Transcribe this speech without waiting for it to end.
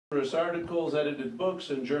numerous articles, edited books,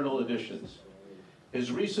 and journal editions.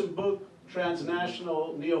 His recent book,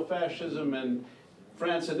 Transnational Neo-Fascism in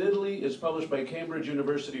France and Italy, is published by Cambridge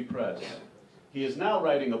University Press. He is now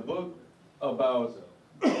writing a book about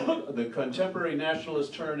the contemporary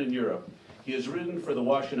nationalist turn in Europe. He has written for the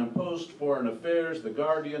Washington Post, Foreign Affairs, The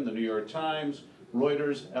Guardian, The New York Times,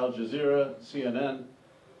 Reuters, Al Jazeera, CNN,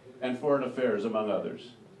 and Foreign Affairs, among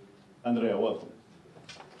others. Andrea, welcome.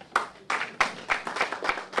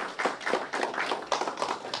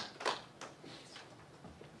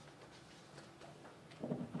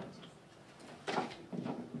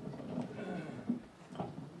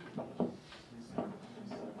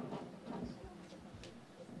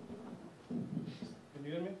 Can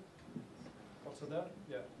you hear me? Also there?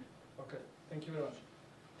 Yeah. Okay. Thank you very much.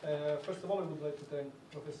 First of all, I would like to thank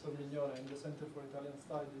Professor Mignone and the Center for Italian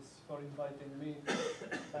Studies for inviting me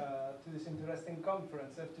to this interesting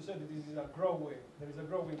conference. I have to say that there is a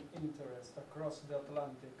growing interest across the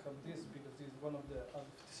Atlantic on this, because this is one of the, I have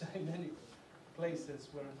to say, many places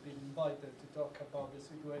where I've been invited to talk about the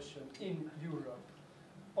situation in Europe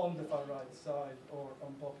on the far right side, or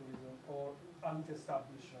on populism, or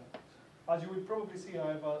anti-establishment. As you will probably see,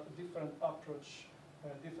 I have a different approach,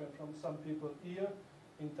 different from some people here,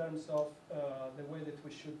 in terms of the way that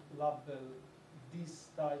we should label this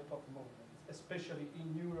type of movements, especially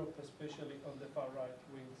in Europe, especially on the far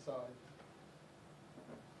right-wing side.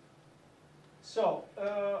 So,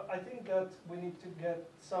 I think that we need to get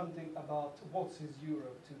something about what is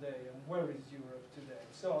Europe today and where is Europe today.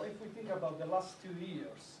 So, if we think about the last 2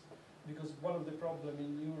 years, because one of the problems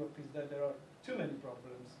in Europe is that there are too many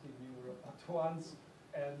problems in Europe at once,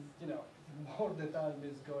 and more the time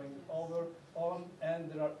is going on,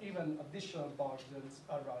 and there are even additional burdens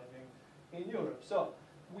arriving in Europe. So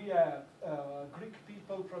we have Greek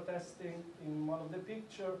people protesting in one of the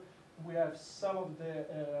pictures. We have some of the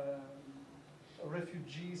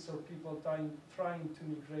refugees or people trying to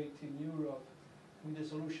migrate in Europe with the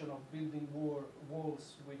solution of building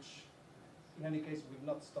walls, which in any case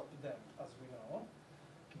will not stop them, as we know,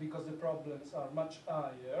 because the problems are much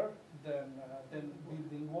higher than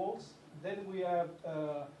building walls. Then we have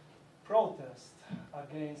protest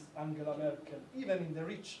against Angela Merkel, even in the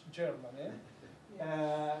rich Germany,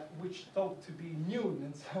 which thought to be immune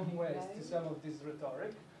in some ways to some of this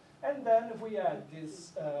rhetoric. And then we had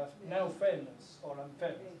this now famous or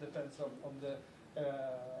unfamous, depends on the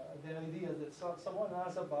idea that someone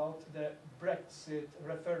has about the Brexit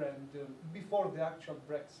referendum before the actual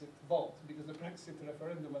Brexit vote, because the Brexit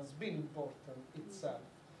referendum has been important itself.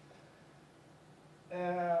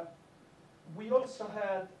 We also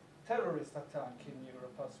had terrorist attack in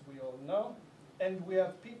Europe, as we all know, and we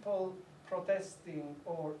have people protesting,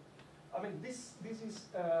 or I mean, these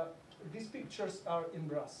pictures are in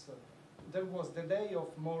Brussels. There was the day of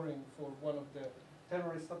mourning for one of the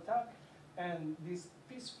terrorist attacks, and this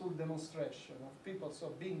peaceful demonstration of people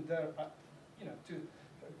being there, to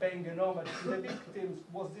paying an homage to the victims,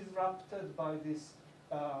 was disrupted by these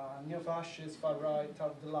neo-fascist far-right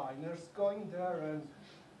hardliners going there and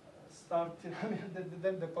starting. I mean,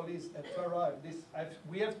 then the police had to arrive.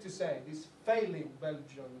 We have to say, this failing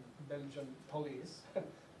Belgian police,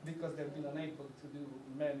 because they've been unable to do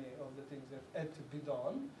many of the things that had to be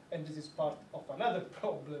done, and this is part of another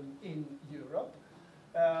problem in Europe.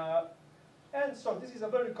 And so this is a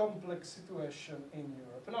very complex situation in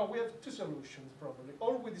Europe. Now we have 2 solutions probably.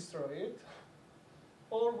 Or we destroy it,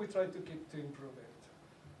 or we try to improve it.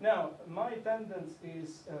 Now, my tendency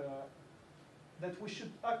is that we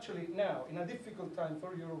should actually now, in a difficult time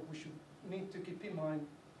for Europe, we should need to keep in mind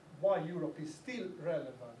why Europe is still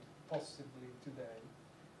relevant, possibly today.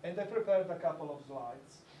 And I prepared a couple of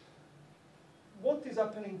slides. What is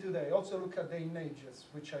happening today, also look at the images,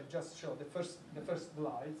 which I just showed, the first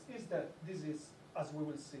slides, is that this is, as we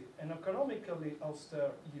will see, an economically austere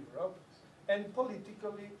Europe and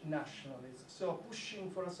politically nationalist, so pushing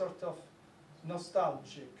for a sort of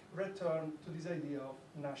nostalgic return to this idea of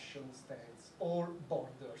nation states or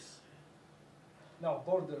borders. Now,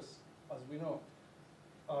 borders, as we know,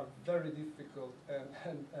 are very difficult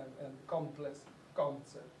and complex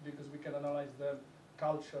concept, because we can analyze them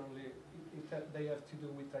culturally. They have to do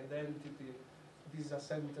with identity. This is a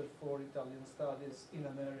center for Italian studies in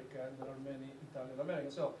America, and there are many Italian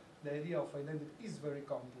Americans. So the idea of identity is very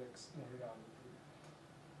complex in reality.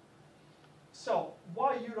 So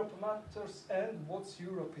why Europe matters, and what's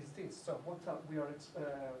Europe is this? So what we are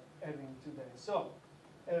having today. So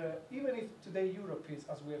even if today Europe is,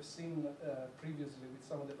 as we have seen previously with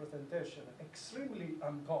some of the presentation, extremely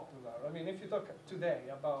unpopular. I mean, if you talk today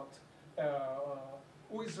about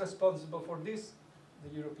who is responsible for this,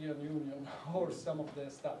 the European Union or some of the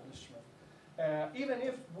establishment. Even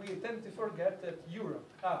if we tend to forget that Europe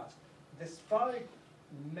has, despite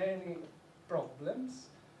many problems,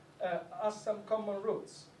 has some common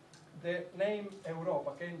roots. The name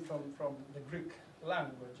Europa came from the Greek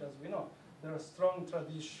language, as we know. There are strong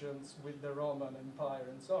traditions with the Roman Empire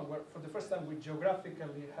and so on, where for the first time we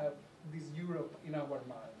geographically have this Europe in our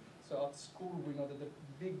mind. So at school we know that the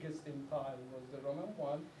biggest empire was the Roman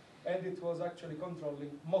one, and it was actually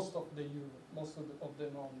controlling most of the Europe, most of the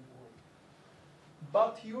known world.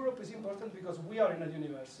 But Europe is important because we are in a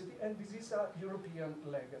university, and this is a European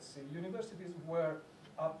legacy. Universities were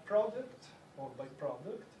a product, or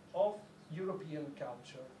byproduct, of European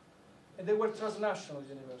culture. And they were transnational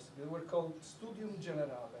universities. They were called Studium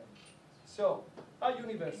Generale. So a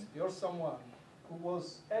university or someone who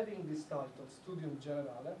was having this title, Studium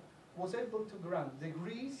Generale, was able to grant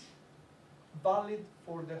degrees valid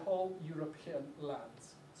for the whole European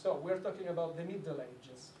lands. So we're talking about the Middle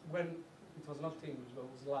Ages, when it was not English, but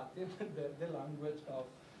it was Latin, the language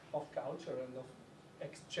of culture and of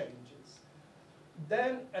exchanges.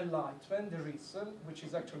 Then Enlightenment, the reason, which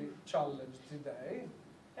is actually challenged today.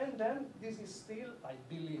 And then this is still, I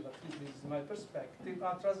believe, at least this is my perspective,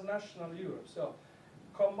 a transnational Europe. So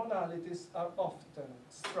commonalities are often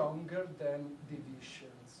stronger than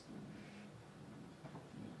divisions.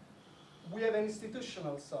 We have an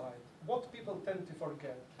institutional side. What people tend to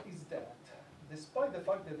forget is that, despite the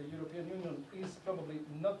fact that the European Union is probably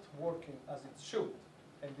not working as it should,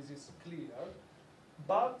 and this is clear,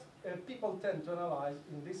 but people tend to analyze,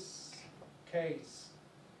 in this case,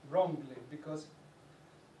 wrongly, because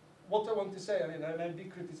what I want to say, I mean, I may be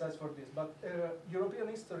criticized for this, but European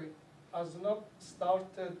history has not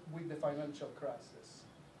started with the financial crisis.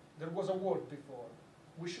 There was a war before.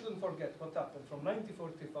 We shouldn't forget what happened from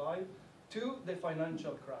 1945 to the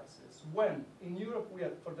financial crisis, when in Europe we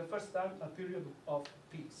had, for the first time, a period of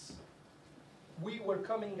peace. We were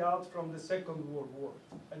coming out from the Second World War.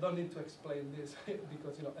 I don't need to explain this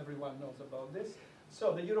because everyone knows about this.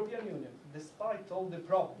 So the European Union, despite all the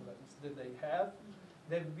problems that they have,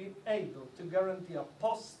 they've been able to guarantee a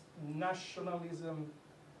post-nationalism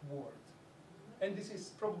world. And this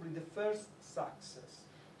is probably the first success.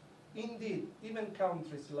 Indeed, even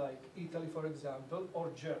countries like Italy, for example, or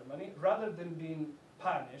Germany, rather than being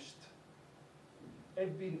punished,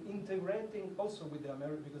 have been integrating also with the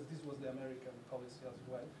American, because this was the American policy as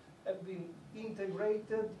well, have been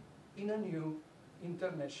integrated in a new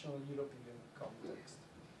international European context,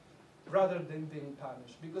 rather than being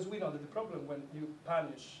punished. Because we know that the problem when you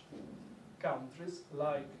punish countries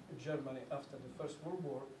like Germany after the First World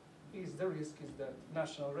War is the risk is that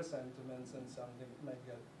national resentments and something may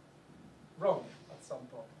get wrong at some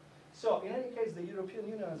point. So in any case, the European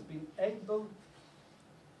Union has been able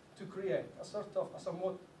to create a sort of a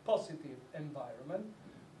somewhat positive environment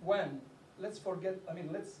when, let's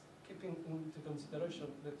keep into consideration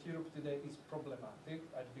that Europe today is problematic,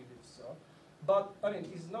 I believe so. But I mean,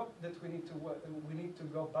 it's not that we need to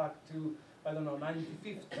go back to, I don't know,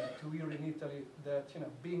 1950 to hear in Italy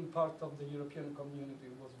that being part of the European community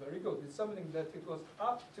was very good. It's something that it was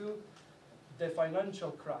up to the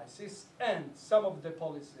financial crisis and some of the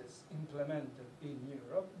policies implemented in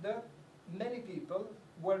Europe that many people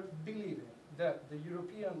were believing that the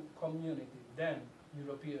European community, then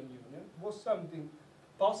European Union, was something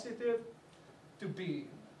positive to be in.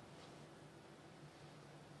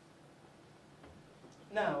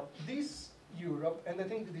 Now, this Europe, and I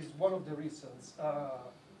think this is one of the reasons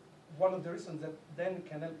that then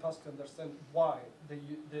can help us to understand why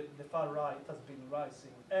the far right has been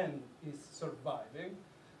rising and is surviving,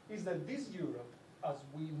 is that this Europe, as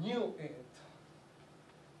we knew it,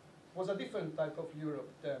 was a different type of Europe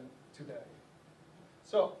than today.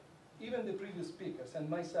 So, even the previous speakers and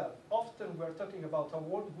myself, often we're talking about a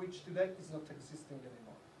world which today is not existing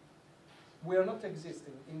anymore. We are not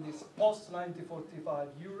existing in this post-1945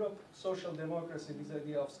 Europe, social democracy, this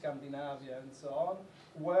idea of Scandinavia and so on,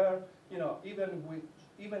 where, even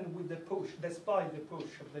with the push, despite the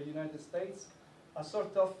push of the United States, a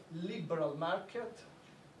sort of liberal market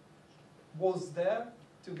was there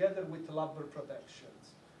together with labor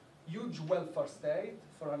protections. Huge welfare state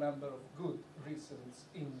for a number of good reasons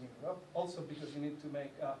in Europe, also because you need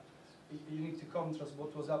to contrast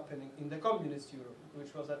what was happening in the communist Europe,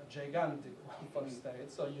 which was a gigantic welfare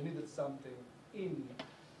state, so you needed something in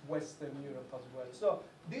Western Europe as well. So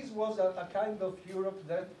this was a kind of Europe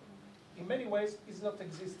that, in many ways, is not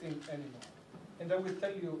existing anymore. And I will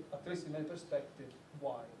tell you, at least in my perspective,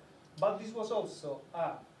 why. But this was also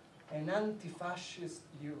an anti-fascist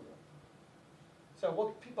Europe. So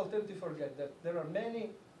what people tend to forget, that there are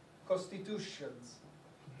many constitutions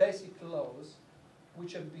basic laws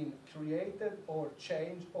which have been created or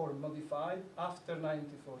changed or modified after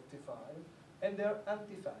 1945, and they're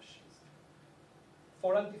anti-fascist.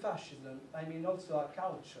 For anti-fascism, I mean also a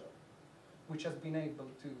culture which has been able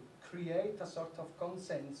to create a sort of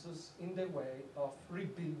consensus in the way of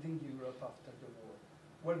rebuilding Europe after the war,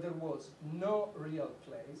 where there was no real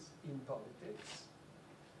place in politics.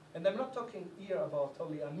 And I'm not talking here about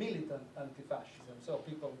only a militant anti-fascism, so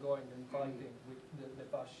people going and fighting with the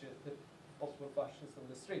possible fascists on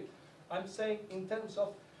the street. I'm saying in terms of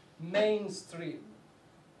mainstream,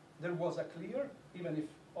 there was a clear, even if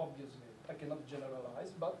obviously I cannot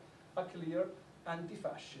generalize, but a clear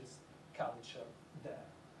anti-fascist culture there.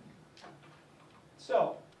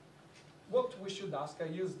 So, what we should ask, I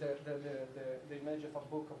used the image of a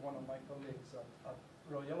book of one of my colleagues at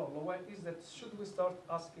Royal Holloway, is that should we start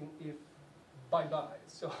asking if bye-bye?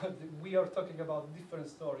 So we are talking about different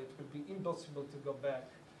story. It will be impossible to go back.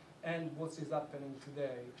 And what is happening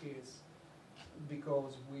today is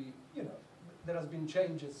because there has been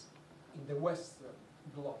changes in the Western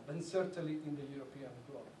globe, and certainly in the European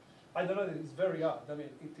globe. I don't know that it's very hard. I mean,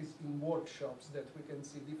 it is in workshops that we can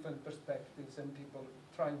see different perspectives and people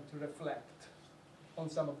trying to reflect on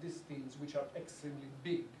some of these themes which are extremely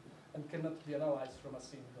big and cannot be analyzed from a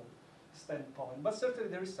single standpoint. But certainly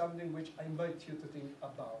there is something which I invite you to think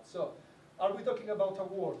about. So, are we talking about a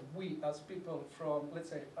world, we as people from, let's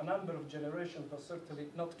say, a number of generations, but certainly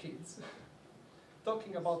not kids,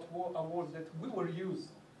 talking about a world that we were used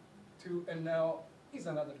to and now is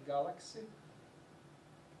another galaxy?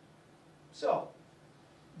 So,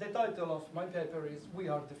 the title of my paper is "We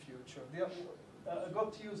Are the Future."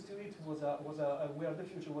 Got used to it was "We Are the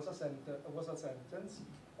Future" was a sentence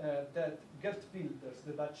that Geert Wilders,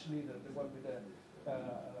 the Dutch leader, the one with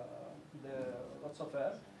the lots of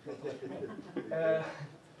hair,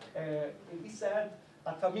 he said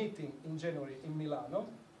at a meeting in January in Milano,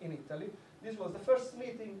 in Italy. This was the first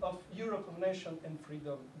meeting of Europe of Nation and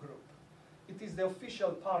Freedom Group. It is the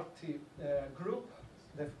official party group,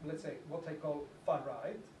 let's say what I call far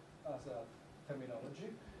right as a terminology,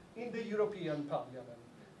 in the European Parliament.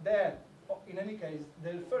 Then, in any case,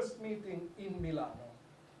 their first meeting in Milano.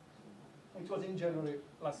 It was in January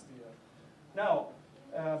last year. Now,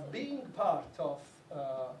 being part of,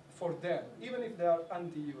 for them, even if they are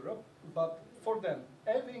anti-Europe, but for them,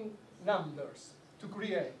 having numbers to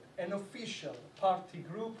create an official party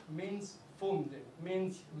group means funding,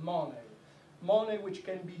 means money. Money which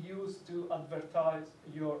can be used to advertise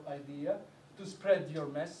your idea, to spread your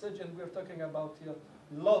message, and we're talking about here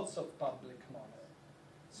lots of public money.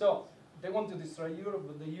 So, they want to destroy Europe,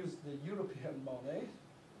 but they use the European money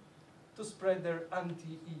to spread their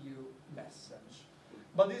anti-EU message.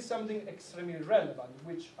 But this is something extremely relevant,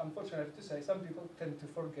 which, unfortunately, I have to say, some people tend to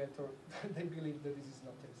forget or they believe that this is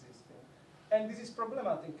not existing. And this is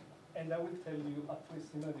problematic, and I will tell you, at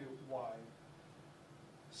least in a view, why.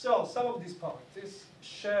 So, some of these parties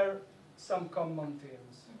share some common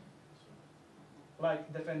themes,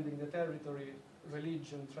 like defending the territory,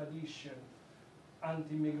 religion, tradition,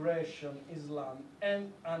 anti-immigration, Islam,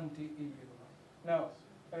 and anti-EU. Now,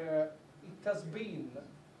 it has been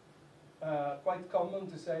quite common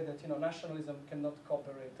to say that nationalism cannot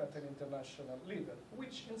cooperate at an international level,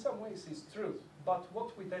 which in some ways is true. But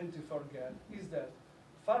what we tend to forget is that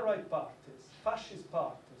far-right parties, fascist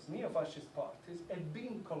parties, neo-fascist parties have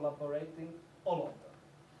been collaborating all over.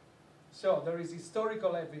 So there is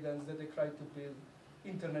historical evidence that they tried to build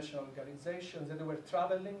international organizations, that they were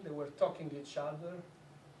traveling, they were talking to each other.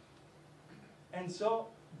 And so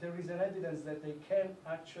there is an evidence that they can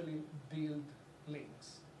actually build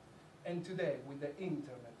links. And today, with the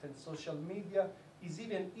internet and social media, is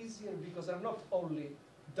even easier because there are not only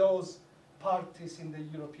those parties in the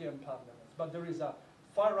European Parliament, but there is a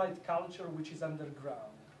far-right culture which is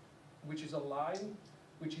underground, which is online,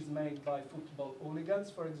 which is made by football hooligans,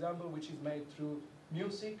 for example, which is made through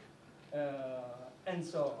music, and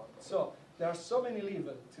so on. So there are so many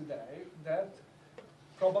levels today that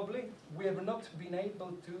probably we have not been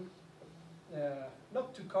able to,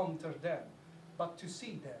 not to counter them, but to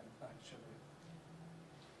see them, actually.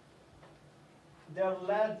 They are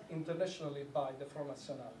led internationally by the Front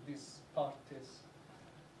National, these parties.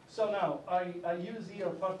 So now, I use here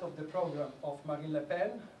part of the program of Marine Le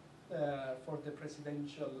Pen for the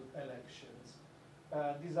presidential elections.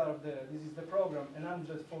 This is the program,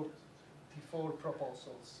 144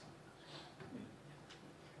 proposals.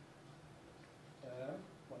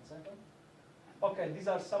 One second. Okay, these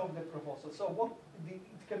are some of the proposals. So what it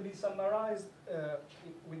can be summarized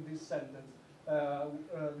with this sentence,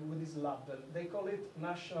 with this label. They call it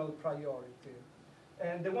national priority.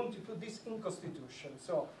 And they want to put this in constitution.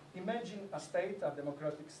 So imagine a state, a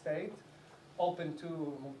democratic state, open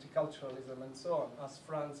to multiculturalism and so on, as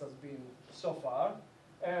France has been so far,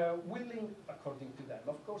 willing, according to them,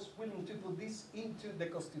 of course, willing to put this into the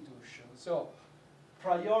constitution. So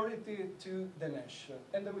priority to the nation.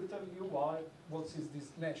 And I will tell you why, what is this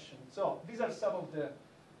nation. So these are some of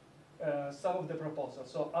the proposals.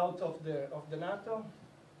 So out of the NATO,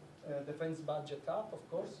 defense budget up, of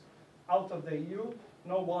course, out of the EU,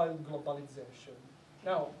 no wild globalization.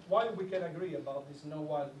 Now, why we can agree about this no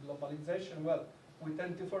wild globalization? Well, we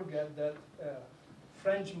tend to forget that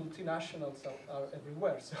French multinationals are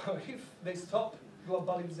everywhere. So if they stop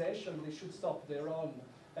globalization, they should stop their own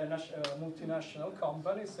multinational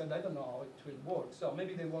companies, and I don't know how it will work. So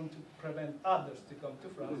maybe they want to prevent others to come to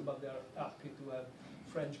France, but they're happy to have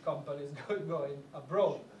French companies going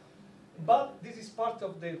abroad. But this is part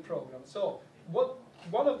of their program. So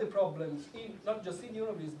one of the problems, not just in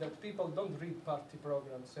Europe, is that people don't read party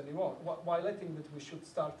programs anymore, while I think that we should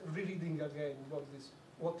start reading again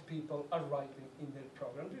what people are writing in their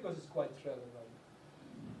programs, because it's quite relevant.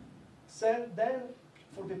 So then,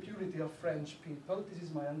 for the purity of French people, this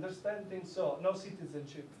is my understanding, so no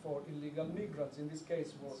citizenship for illegal migrants. In this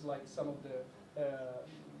case was like some of the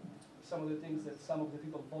things that some of the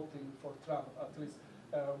people voting for Trump, at least,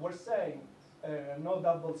 were saying. No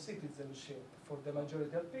double citizenship for the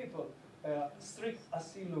majority of people, strict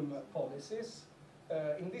asylum policies.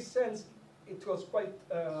 In this sense, it was quite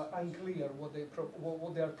unclear what they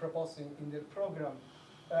are proposing in their program,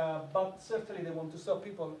 but certainly they want to stop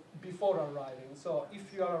people before arriving. So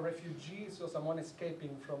if you are a refugee, so someone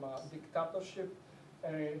escaping from a dictatorship,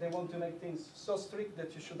 they want to make things so strict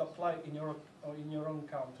that you should apply in your own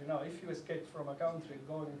country. Now, if you escape from a country,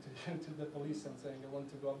 going to the police and saying you want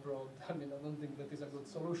to go abroad, I mean, I don't think that is a good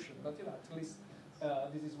solution. But you know, at least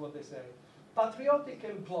this is what they say. Patriotic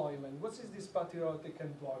employment. What is this patriotic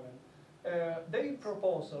employment? Their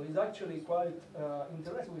proposal is actually quite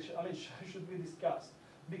interesting. Should be discussed,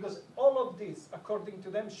 because all of this, according to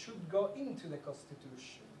them, should go into the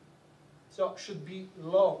constitution. So should be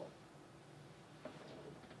law.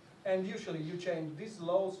 And usually you change these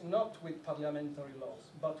laws not with parliamentary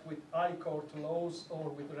laws, but with high court laws or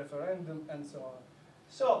with referendum and so on.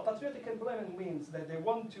 So patriotic employment means that they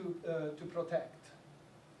want to protect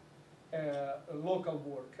local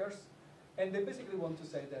workers, and they basically want to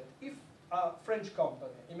say that if a French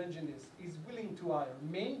company, imagine this, is willing to hire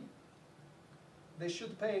me, they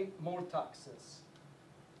should pay more taxes,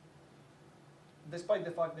 despite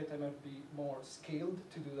the fact that I might be more skilled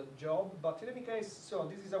to do that job. But in any case,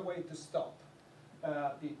 so this is a way to stop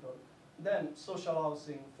people. Then social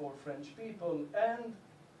housing for French people, and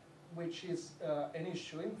which is an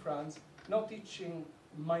issue in France, not teaching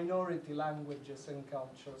minority languages and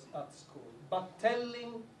cultures at school, but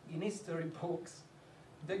telling in history books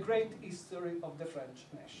the great history of the French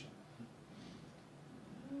nation.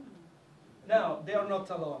 Now, they are not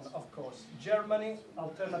alone, of course. Germany,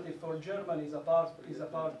 Alternative for Germany, is a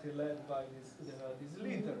party led by this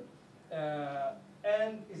leader.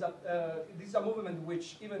 And this is a movement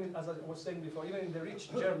which, even as I was saying before, even in the rich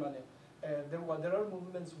Germany, there are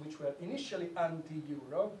movements which were initially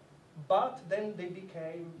anti-Euro, but then they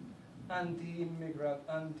became anti-immigrant,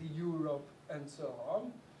 anti-Europe, and so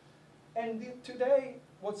on. And today,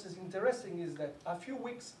 what's interesting is that a few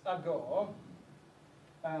weeks ago,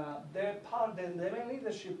 the main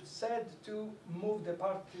leadership said to move the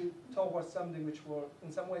party towards something which were,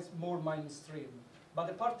 in some ways, more mainstream. But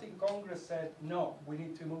the party in Congress said, no, we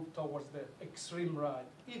need to move towards the extreme right,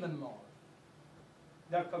 even more.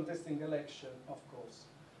 They are contesting election, of course.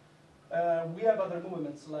 We have other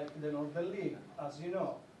movements like the Northern League, as you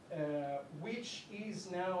know, which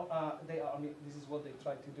is now, this is what they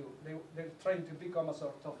try to do. They're trying to become a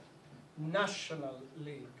sort of national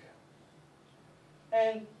league.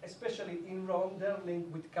 And especially in Rome, they're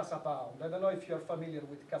linked with Casa Pound. I don't know if you're familiar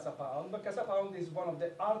with Casa Pound, but Casa Pound is one of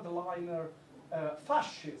the hardliner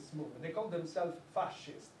fascist movement. They call themselves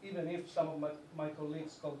fascist, even if some of my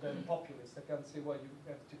colleagues call them populist. I can't see why you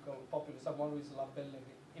have to call populist someone who is labelling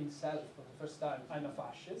himself for the first time, I'm a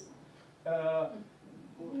fascist.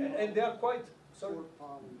 And they are quite, sorry?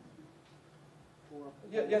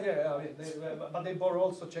 But they bore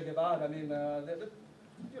also Che Guevara. I mean, there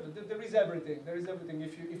is everything. There is everything.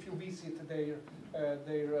 If you visit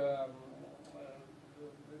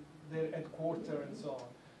their headquarters and so on.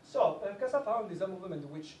 So Casa Pound is a movement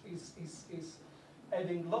which is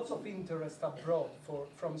having lots of interest abroad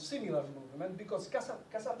from similar movement, because Casa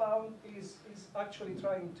Pound is actually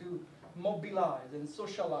trying to mobilize and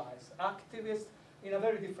socialize activists in a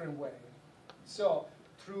very different way. So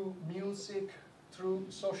through music, through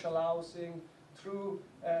social housing, through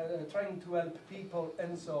trying to help people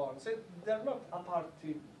and so on. So they're not a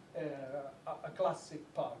party, a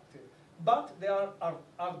classic party, but they are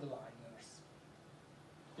hardliners.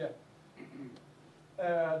 Yeah.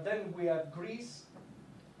 Then we have Greece,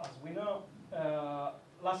 as we know.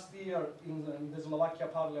 Last year in the Slovakia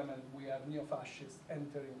parliament, we have neo-fascists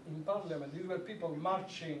entering in parliament. These were people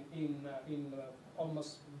marching in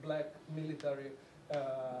almost black military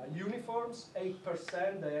uniforms.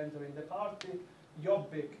 8% they enter in the party.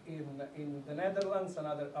 Jobbik in the Netherlands,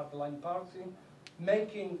 another hardline party,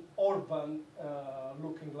 making Orban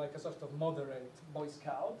looking like a sort of moderate Boy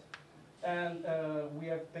Scout. And we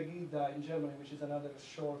have Pegida in Germany, which is another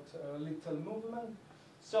short little movement.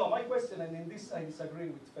 So my question, and in this I disagree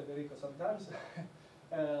with Federico sometimes,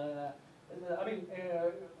 I mean,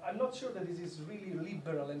 I'm not sure that this is really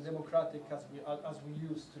liberal and democratic as we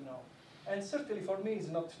used to know. And certainly for me it's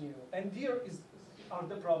not new. And here are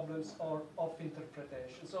the problems of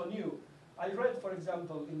interpretation. So new. I read, for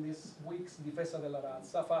example, in this week's Difesa della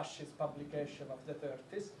Razza, fascist publication of the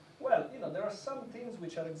 30s. Well, you know, there are some things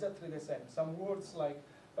which are exactly the same. Some words like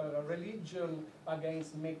religion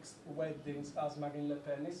against mixed weddings, as Marine Le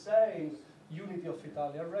Pen is saying, unity of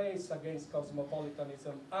Italian race against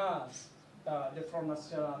cosmopolitanism, as the Front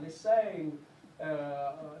National is saying,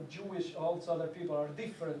 Jewish, also other people are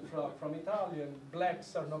different from Italian,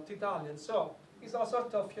 blacks are not Italian. So it's a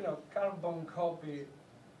sort of, you know, carbon copy,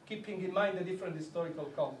 keeping in mind the different historical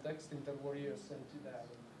context, interwar years and today.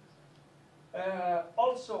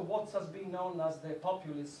 Also, what has been known as the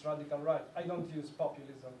populist radical right. I don't use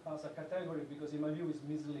populism as a category because in my view it's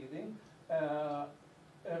misleading.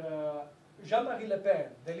 Jean-Marie Le Pen,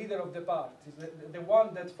 the leader of the party, the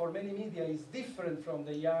one that for many media is different from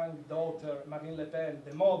the young daughter Marine Le Pen,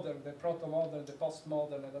 the modern, the proto-modern, the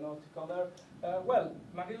post-modern, I don't know what to call her. Well,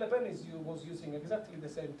 Marine Le Pen was using exactly the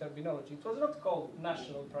same terminology. It was not called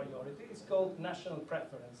national priority, it's called national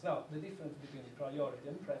preference. Now, the difference between priority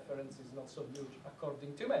and preference is not so huge,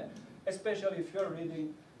 according to me, especially if you're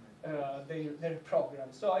reading their program.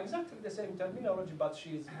 So exactly the same terminology, but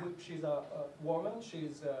she's a woman,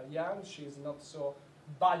 she's young, she's not so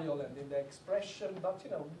violent in the expression, but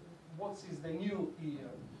you know, what is the new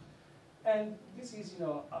here? And this is, you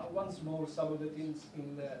know, once more some of the things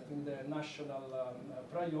in the national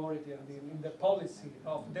priority and in the policy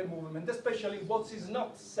of the movement, especially what is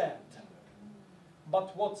not said,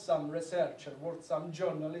 but what some researchers, what some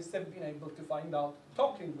journalists have been able to find out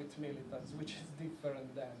talking with militants, which is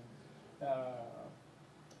different than.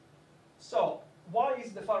 So, why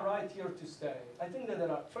is the far right here to stay? I think that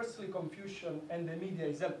there are, firstly, confusion, and the media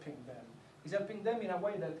is helping them. It's helping them in a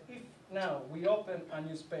way that if now we open a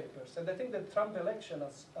newspaper, and I think the Trump election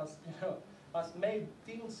has made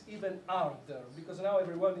things even harder, because now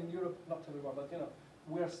everyone in Europe, not everyone, but you know,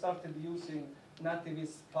 we are started using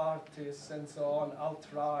nativist parties and so on,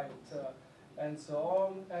 alt-right, and so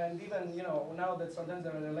on, and even, you know, now that sometimes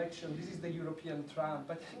there are elections, this is the European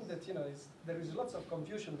Trump. I think that, you know, there is lots of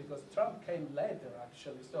confusion because Trump came later,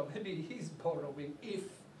 actually, so maybe he's borrowing, if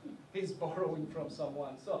he's borrowing from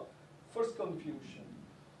someone. So, first confusion.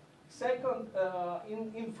 Second,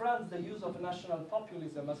 in France, the use of national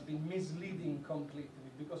populism has been misleading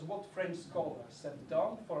completely, because what French scholars have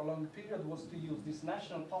done for a long period was to use this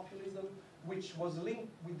national populism, which was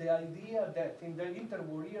linked with the idea that in the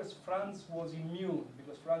interwar years France was immune,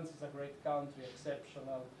 because France is a great country,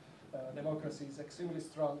 exceptional, democracy is extremely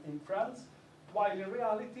strong in France, while in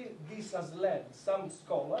reality this has led some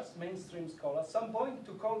scholars, mainstream scholars, at some point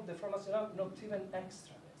to call the Front National not even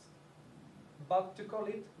extremist, but to call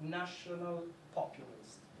it national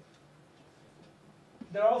populist.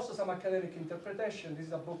 There are also some academic interpretation. This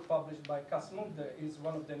is a book published by Cas Mudde, is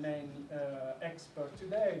one of the main experts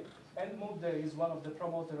today, and Mudde is one of the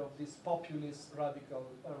promoters of this populist radical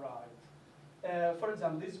right. For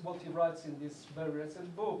example, this is what he writes in this very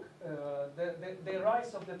recent book. The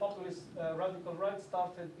rise of the populist radical right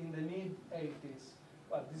started in the mid-80s.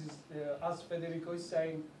 Well, this is, as Federico is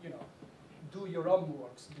saying, you know, do your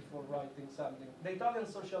homeworks before writing something. The Italian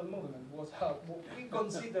social movement was how we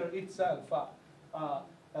consider itself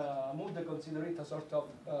Mudde considered it a sort of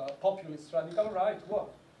populist radical right. What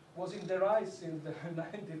was in the rise in the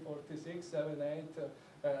 1946, 7, 8,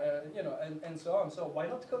 you know, and so on. So why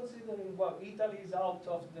not considering, well, Italy is out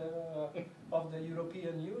of the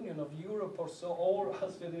European Union, of Europe or so, or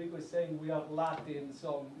as Federico is saying, we are Latin,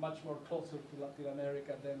 so much more closer to Latin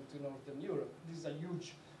America than to Northern Europe. This is a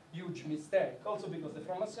huge mistake. Also because the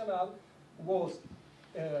Front National was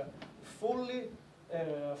fully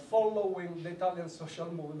following the Italian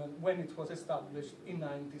social movement when it was established in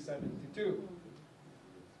 1972.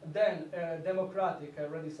 Then democratic, I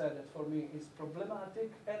already said that for me is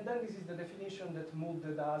problematic. And then this is the definition that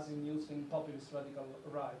Mulde does in using populist radical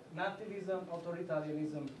right. Nativism,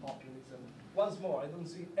 authoritarianism, populism. Once more, I don't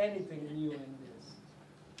see anything new in this.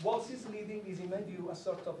 What is leading is, in my view, a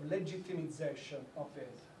sort of legitimization of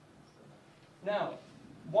it. Now,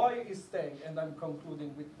 why is staying? And I'm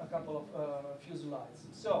concluding with a couple of few slides.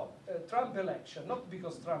 So, Trump election, not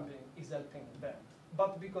because Trump is helping them,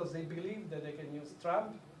 but because they believe that they can use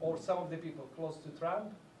Trump or some of the people close to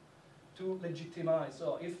Trump to legitimize.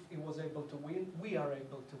 So if he was able to win, we are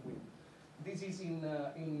able to win. This is in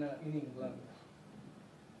England.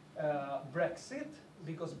 Brexit,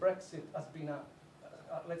 because Brexit has been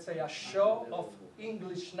let's say, a show of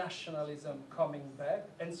English nationalism coming back,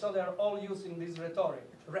 and so they're all using this rhetoric,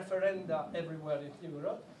 referenda everywhere in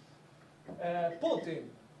Europe. Putin,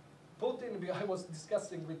 I was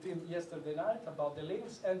discussing with him yesterday night about the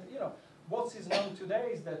links, and you know, what is known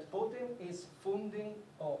today is that Putin is funding,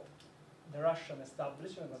 or the Russian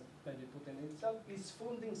establishment, maybe Putin himself, is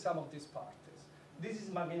funding some of these parties. This is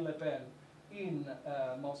Marine Le Pen in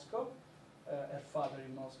Moscow, her father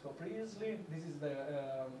in Moscow previously. This is the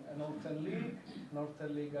Northern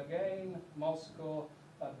League again, Moscow,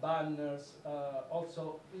 banners,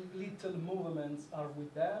 also little movements are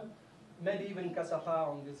with them. Maybe even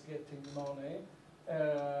Casapound is getting money.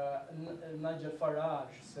 Nigel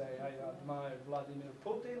Farage say, I admire Vladimir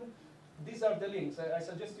Putin. These are the links. I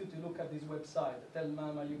suggest you to look at this website, Tell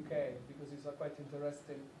Mama UK, because it's a quite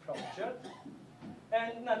interesting project.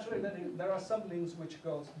 And naturally, there are some links which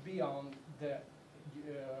goes beyond the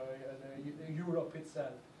Europe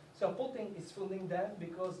itself. So Putin is funding them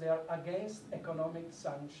because they are against economic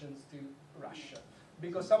sanctions to Russia.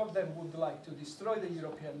 Because some of them would like to destroy the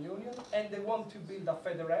European Union, and they want to build a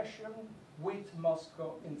federation with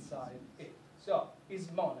Moscow inside it. So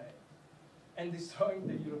it's money and destroying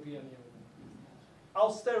the European Union.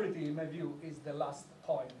 Austerity, in my view, is the last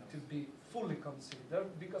point to be fully considered,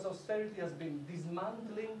 because austerity has been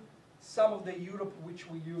dismantling some of the Europe which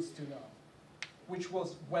we used to know, which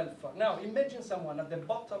was welfare. Now, imagine someone at the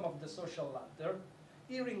bottom of the social ladder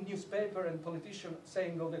hearing newspaper and politicians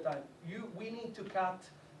saying all the time, we need to cut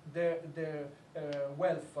the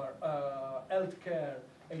welfare, healthcare,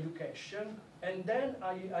 education. And then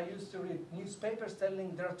I used to read newspapers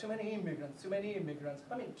telling there are too many immigrants, too many immigrants.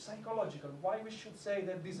 I mean, psychological. Why we should say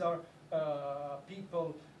that these are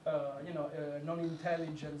people,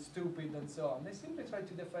 non-intelligent, stupid, and so on. They simply try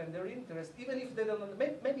to defend their interest, even if they don't know.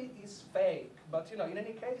 Maybe it's fake, but you know, in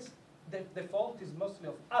any case, the fault is mostly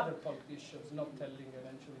of other politicians not telling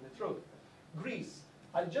eventually the truth. Greece.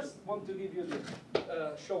 I just want to give you this,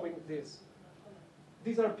 showing this.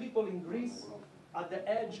 These are people in Greece at the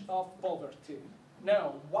edge of poverty.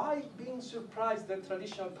 Now, why being surprised that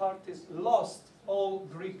traditional parties lost all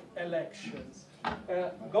Greek elections?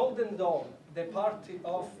 Golden Dawn, the party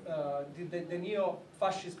of the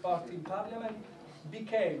neo-fascist party in parliament,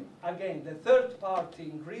 became, again, the third party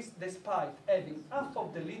in Greece, despite having half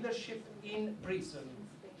of the leadership in prison.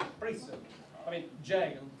 I mean,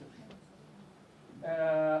 jailed.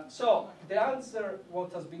 So, the answer,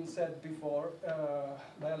 what has been said before,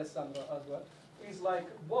 by Alessandro as well, is like,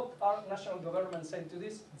 what are national governments saying to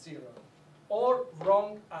this? Zero. Or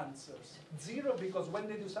wrong answers. Zero, because when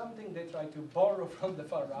they do something, they try to borrow from the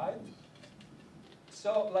far right.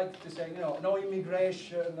 So, like to say, you know, no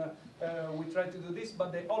immigration, we try to do this,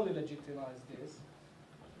 but they only legitimize this.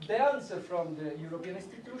 The answer from the European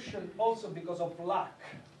institution, also because of lack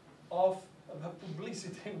of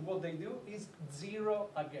publicity in what they do, is zero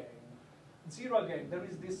again. Zero again. There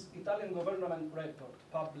is this Italian government report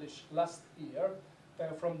published last year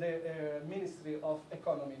from the Ministry of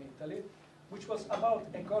Economy in Italy, which was about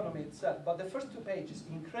economy itself. But the first 2 pages,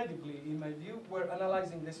 incredibly, in my view, were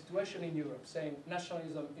analyzing the situation in Europe, saying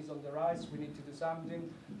nationalism is on the rise, we need to do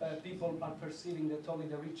something, people are perceiving that only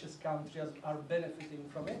the richest countries are benefiting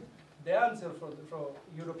from it. The answer for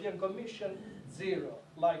European Commission, zero.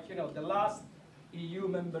 Like, you know, the last EU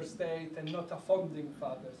member state and not a founding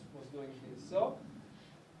fathers was doing this. So,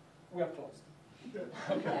 we are closed.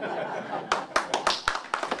 Okay.